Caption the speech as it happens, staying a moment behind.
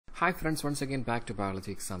Hi friends, once again back to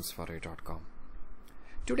biologyexamsforyou.com.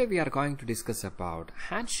 Today we are going to discuss about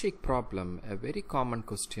handshake problem, a very common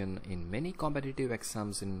question in many competitive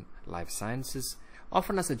exams in life sciences,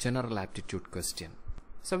 often as a general aptitude question.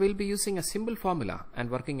 So we'll be using a simple formula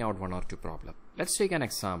and working out one or two problems. Let's take an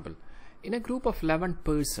example. In a group of 11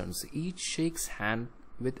 persons, each shakes hand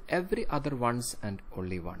with every other once and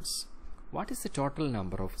only once. What is the total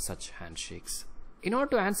number of such handshakes? In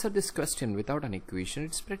order to answer this question without an equation,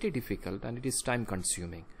 it's pretty difficult and it is time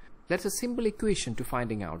consuming. There's a simple equation to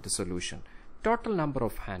finding out the solution. Total number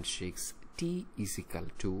of handshakes, T is equal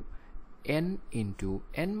to n into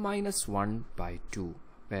n minus 1 by 2,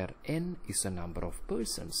 where n is the number of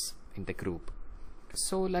persons in the group.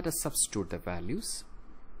 So let us substitute the values.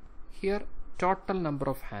 Here total number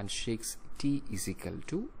of handshakes, T is equal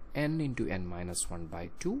to n into n minus 1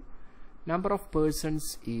 by 2. Number of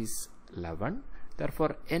persons is 11.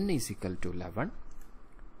 Therefore, n is equal to 11.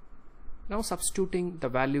 Now substituting the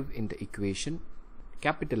value in the equation,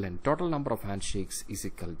 capital N, total number of handshakes is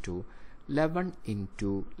equal to 11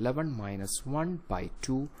 into 11 minus 1 by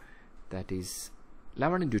 2, that is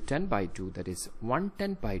 11 into 10 by 2, that is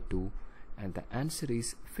 110 by 2, and the answer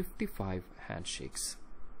is 55 handshakes.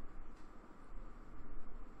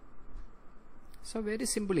 So very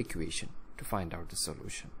simple equation to find out the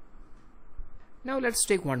solution. Now let's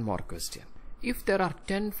take one more question. If there are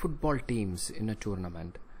 10 football teams in a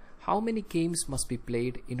tournament, how many games must be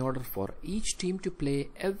played in order for each team to play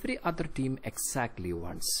every other team exactly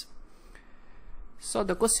once? So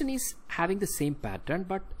the question is having the same pattern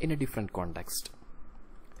but in a different context.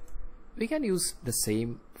 We can use the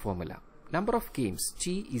same formula. Number of games,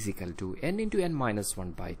 G is equal to n into n minus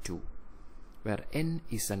 1 by 2, where n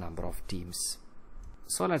is the number of teams.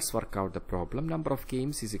 So let's work out the problem. Number of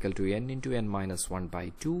games is equal to n into n minus 1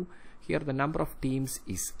 by 2. Here the number of teams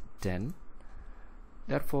is 10.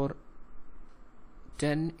 Therefore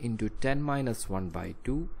 10 into 10 minus 1 by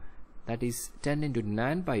 2, that is 10 into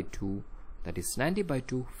 9 by 2, that is 90 by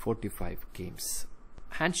 2, 45 games.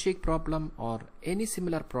 Handshake problem or any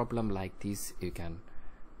similar problem like this, you can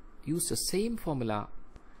use the same formula.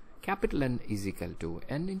 Capital N is equal to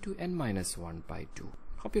n into n minus 1 by 2.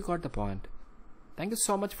 Hope you got the point. Thank you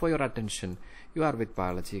so much for your attention. You are with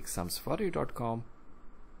biologyexamsforyou.com.